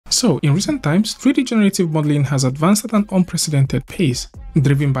So, in recent times, 3D generative modeling has advanced at an unprecedented pace,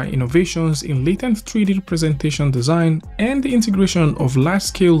 driven by innovations in latent 3D representation design and the integration of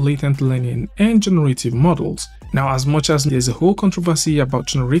large-scale latent learning and generative models. Now, as much as there's a whole controversy about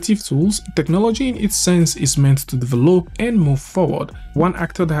generative tools, technology in its sense is meant to develop and move forward. One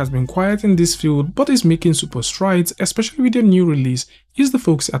actor that has been quiet in this field but is making super strides, especially with their new release, is the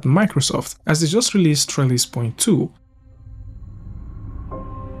folks at Microsoft, as they just released Trelis 2.2.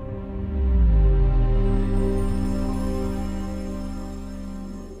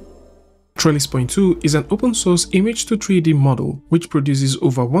 Trelis 2.2 is an open-source image-to-3D model which produces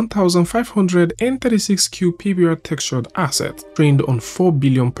over 1,536 cube PBR textured assets trained on 4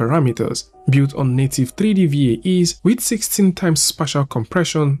 billion parameters, built on native 3D VAEs with 16 times spatial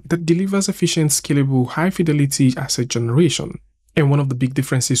compression that delivers efficient, scalable, high-fidelity asset generation. And one of the big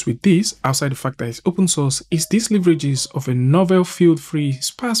differences with this, outside the fact that it's open source, is this leverages of a novel field-free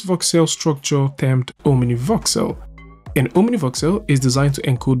sparse voxel structure termed Omni Voxel. An Omni Voxel is designed to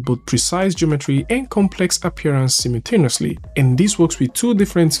encode both precise geometry and complex appearance simultaneously, and this works with two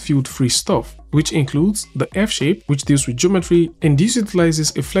different field-free stuff, which includes the F-shape, which deals with geometry, and this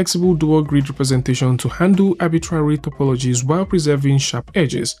utilizes a flexible dual grid representation to handle arbitrary topologies while preserving sharp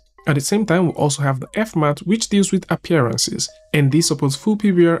edges. At the same time, we also have the F-mat, which deals with appearances, and this supports full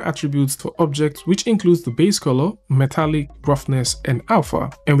PBR attributes for objects, which includes the base color, metallic, roughness, and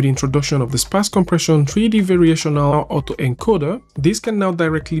alpha. And with the introduction of the sparse compression 3D variational autoencoder, this can now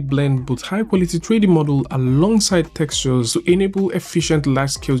directly blend both high-quality 3D model alongside textures to enable efficient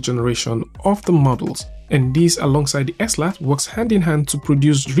large-scale generation of the models. And this, alongside the SLAT, works hand in hand to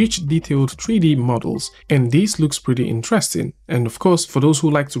produce rich, detailed 3D models. And this looks pretty interesting. And of course, for those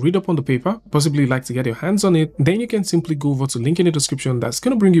who like to read up on the paper, possibly like to get your hands on it, then you can simply go over to the link in the description that's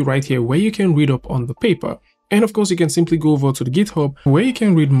going to bring you right here where you can read up on the paper. And of course, you can simply go over to the GitHub where you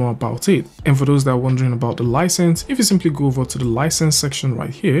can read more about it. And for those that are wondering about the license, if you simply go over to the license section right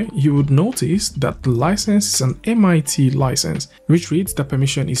here, you would notice that the license is an MIT license, which reads that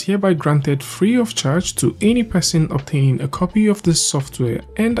permission is hereby granted free of charge to any person obtaining a copy of the software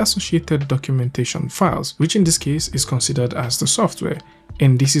and associated documentation files, which in this case is considered as the software.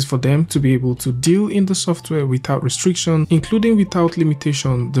 And this is for them to be able to deal in the software without restriction, including without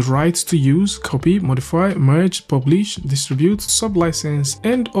limitation, the rights to use, copy, modify, merge, publish, distribute, sub-license,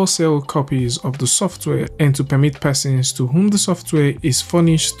 and or sell copies of the software, and to permit persons to whom the software is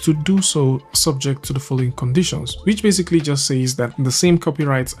furnished to do so subject to the following conditions, which basically just says that the same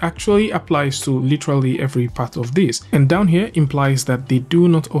copyright actually applies to literally every part of this. And down here implies that they do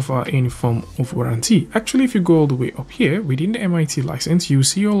not offer any form of warranty. Actually, if you go all the way up here within the MIT license, you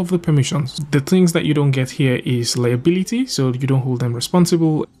see all of the permissions. The things that you don't get here is liability, so you don't hold them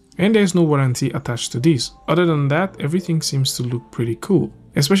responsible, and there's no warranty attached to this. Other than that, everything seems to look pretty cool,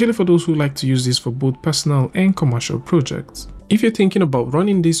 especially for those who like to use this for both personal and commercial projects. If you're thinking about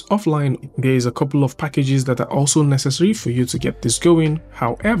running this offline, there is a couple of packages that are also necessary for you to get this going.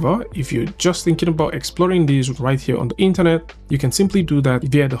 However, if you're just thinking about exploring this right here on the internet, you can simply do that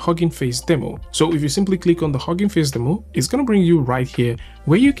via the Hugging Face demo. So if you simply click on the Hugging Face demo, it's going to bring you right here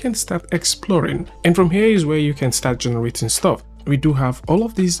where you can start exploring. And from here is where you can start generating stuff. We do have all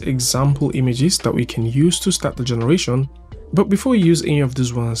of these example images that we can use to start the generation. But before we use any of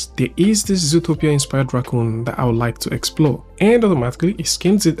these ones, there is this Zootopia inspired raccoon that I would like to explore. And automatically it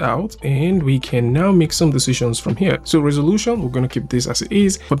skins it out, and we can now make some decisions from here. So resolution, we're going to keep this as it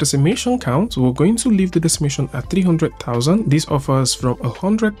is. For decimation count, we're going to leave the decimation at 300,000. This offers from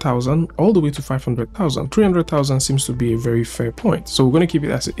 100,000 all the way to 500,000. 300,000 seems to be a very fair point. So we're going to keep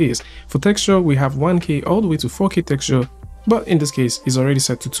it as it is. For texture, we have 1K all the way to 4K texture. But in this case, it's already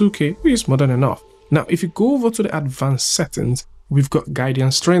set to 2K, which is more than enough. Now, if you go over to the advanced settings, we've got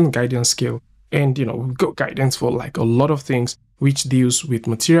guidance strength, guidance scale, and we've got guidance for like a lot of things, which deals with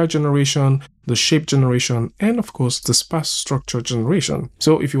material generation, the shape generation, and of course the sparse structure generation.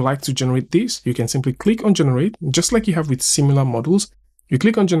 So if you like to generate this, you can simply click on generate, just like you have with similar models. You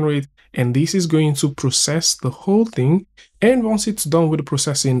click on generate, and this is going to process the whole thing. And once it's done with the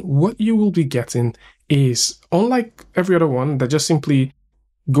processing, what you will be getting is, unlike every other one that just simply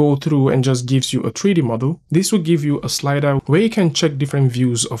go through and just gives you a 3D model, this will give you a slider where you can check different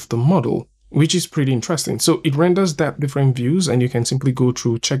views of the model, which is pretty interesting. So it renders that different views, and you can simply go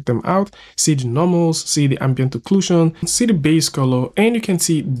through, check them out, see the normals, see the ambient occlusion, see the base color, and you can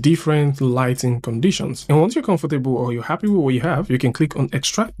see different lighting conditions. And once you're comfortable or you're happy with what you have, you can click on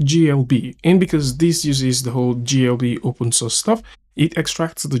extract GLB. And because this uses the whole GLB open source stuff, it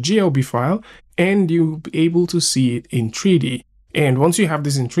extracts the GLB file and you'll be able to see it in 3D. And once you have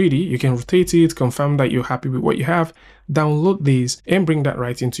this in 3D, you can rotate it, confirm that you're happy with what you have, download this, and bring that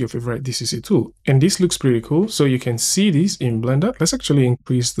right into your favorite DCC tool. And this looks pretty cool. So you can see this in Blender. Let's actually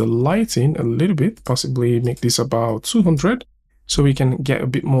increase the lighting a little bit, possibly make this about 200, so we can get a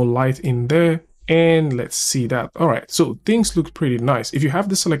bit more light in there. And let's see that. All right, so things look pretty nice. If you have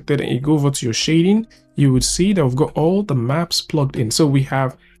this selected and you go over to your shading, you would see that we've got all the maps plugged in. So we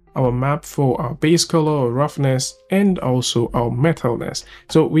have our map for our base color or roughness and also our metalness.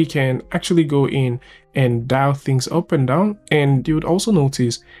 So we can actually go in and dial things up and down, and you would also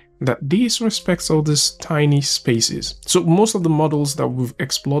notice that this respects all these tiny spaces. So most of the models that we've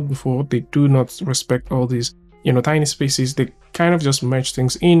explored before, they do not respect all these, tiny spaces. They kind of just merge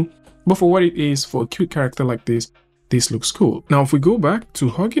things in. But for what it is, for a cute character like this looks cool. Now, if we go back to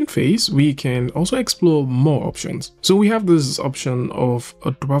Hugging Face, we can also explore more options. So we have this option of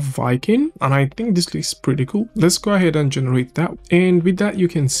a Dwarf Viking, and I think this looks pretty cool. Let's go ahead and generate that. And with that, you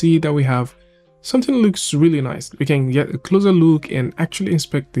can see that we have something that looks really nice. We can get a closer look and actually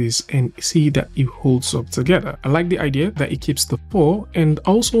inspect this and see that it holds up together. I like the idea that it keeps the fur and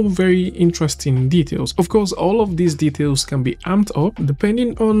also very interesting details. Of course, all of these details can be amped up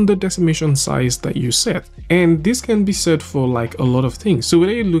depending on the decimation size that you set. And this can be set for like a lot of things. So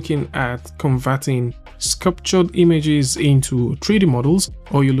whether you're looking at converting sculptured images into 3D models,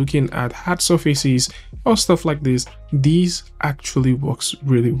 or you're looking at hard surfaces or stuff like this, these actually works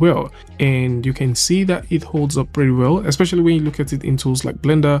really well. And you can see that it holds up pretty well, especially when you look at it in tools like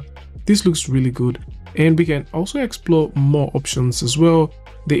Blender. This looks really good. And we can also explore more options as well.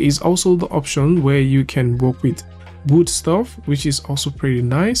 There is also the option where you can work with wood stuff, which is also pretty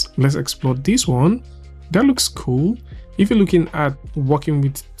nice. Let's explore this one. That looks cool. If you're looking at working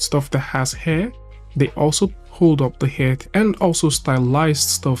with stuff that has hair, they also hold up the head and also stylized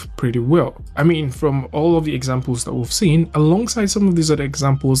stuff pretty well. I mean, from all of the examples that we've seen, alongside some of these other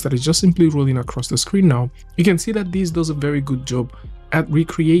examples that is just simply rolling across the screen now, you can see that this does a very good job at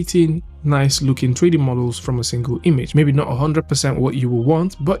recreating nice looking 3D models from a single image. Maybe not 100% what you will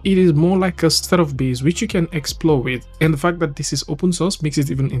want, but it is more like a set of base which you can explore with. And the fact that this is open source makes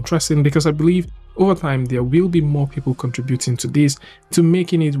it even interesting, because I believe over time there will be more people contributing to this, to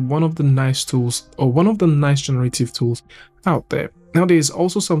making it one of the nice tools or one of the nice generative tools out there. Now, there is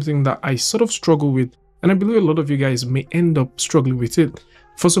also something that I sort of struggle with, and I believe a lot of you guys may end up struggling with it.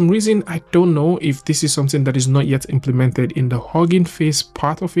 For some reason, I don't know if this is something that is not yet implemented in the Hugging Face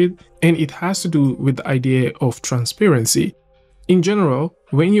part of it, and it has to do with the idea of transparency. In general,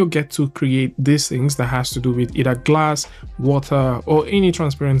 when you get to create these things that has to do with either glass, water, or any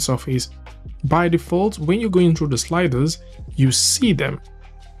transparent surface, by default, when you're going through the sliders, you see them.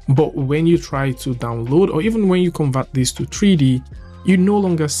 But when you try to download, or even when you convert this to 3D, you no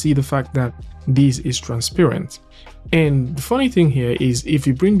longer see the fact that this is transparent. And the funny thing here is, if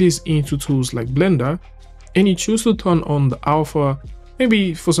you bring this into tools like Blender and you choose to turn on the alpha,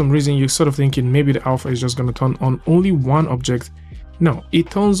 maybe for some reason you're sort of thinking maybe the alpha is just going to turn on only one object. No, it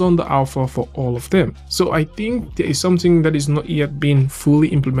turns on the alpha for all of them. So I think there is something that is not yet being fully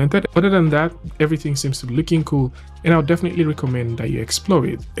implemented. Other than that, everything seems to be looking cool, and I'll definitely recommend that you explore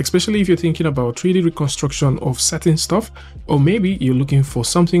it, especially if you're thinking about 3D reconstruction of certain stuff, or maybe you're looking for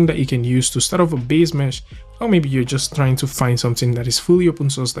something that you can use to start off a base mesh, or maybe you're just trying to find something that is fully open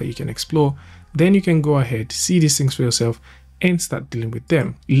source that you can explore. Then you can go ahead, see these things for yourself, and start dealing with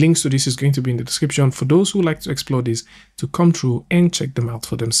them. Links to this is going to be in the description for those who like to explore this to come through and check them out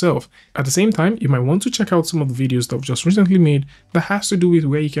for themselves. At the same time, you might want to check out some of the videos that I've just recently made that has to do with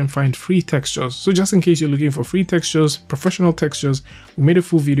where you can find free textures. So just in case you're looking for free textures, professional textures, we made a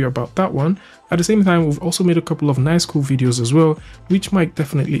full video about that one. At the same time, we've also made a couple of nice cool videos as well, which might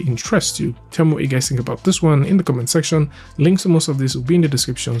definitely interest you. Tell me what you guys think about this one in the comment section. Links to most of this will be in the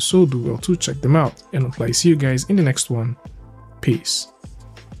description, so do well to check them out. And I'll see you guys in the next one. Peace.